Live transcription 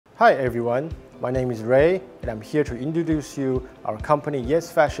Hi everyone, my name is Ray and I'm here to introduce you our company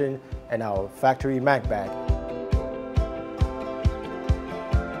Yes Fashion and our factory MacBag.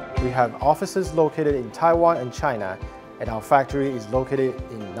 We have offices located in Taiwan and China, and our factory is located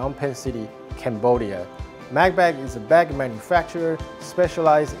in Phnom Penh City, Cambodia. MacBag is a bag manufacturer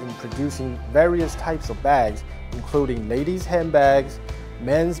specialized in producing various types of bags, including ladies' handbags,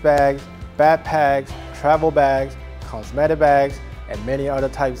 men's bags, backpacks, travel bags, cosmetic bags, and many other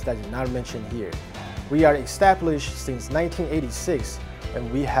types that are not mentioned here. We are established since 1986,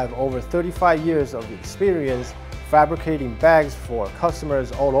 and we have over 35 years of experience fabricating bags for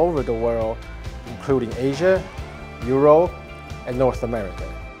customers all over the world, including Asia, Europe, and North America.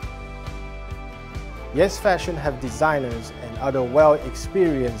 Yes Fashion have designers and other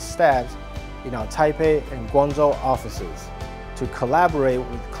well-experienced staffs in our Taipei and Guangzhou offices to collaborate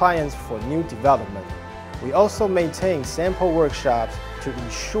with clients for new development. We also maintain sample workshops to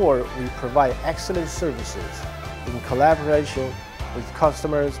ensure we provide excellent services in collaboration with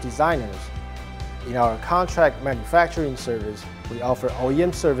customers' designers. In our contract manufacturing service, we offer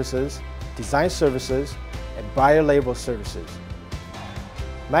OEM services, design services, and buyer label services.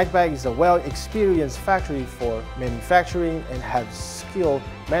 MacBag is a well-experienced factory for manufacturing and has skilled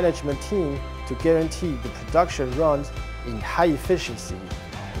management team to guarantee the production runs in high efficiency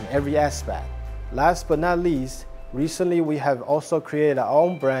in every aspect. Last but not least, recently we have also created our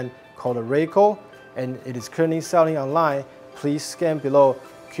own brand called Rayco, and it is currently selling online. Please scan below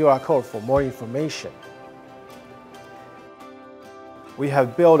QR code for more information. We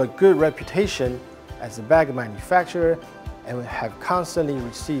have built a good reputation as a bag manufacturer and have constantly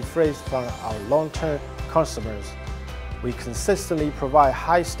received praise from our long-term customers. We consistently provide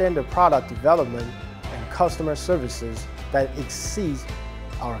high standard product development and customer services that exceeds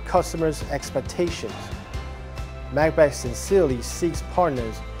our customers' expectations. MacBag sincerely seeks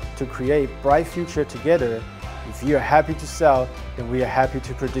partners to create a bright future together. If you are happy to sell, then we are happy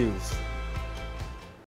to produce.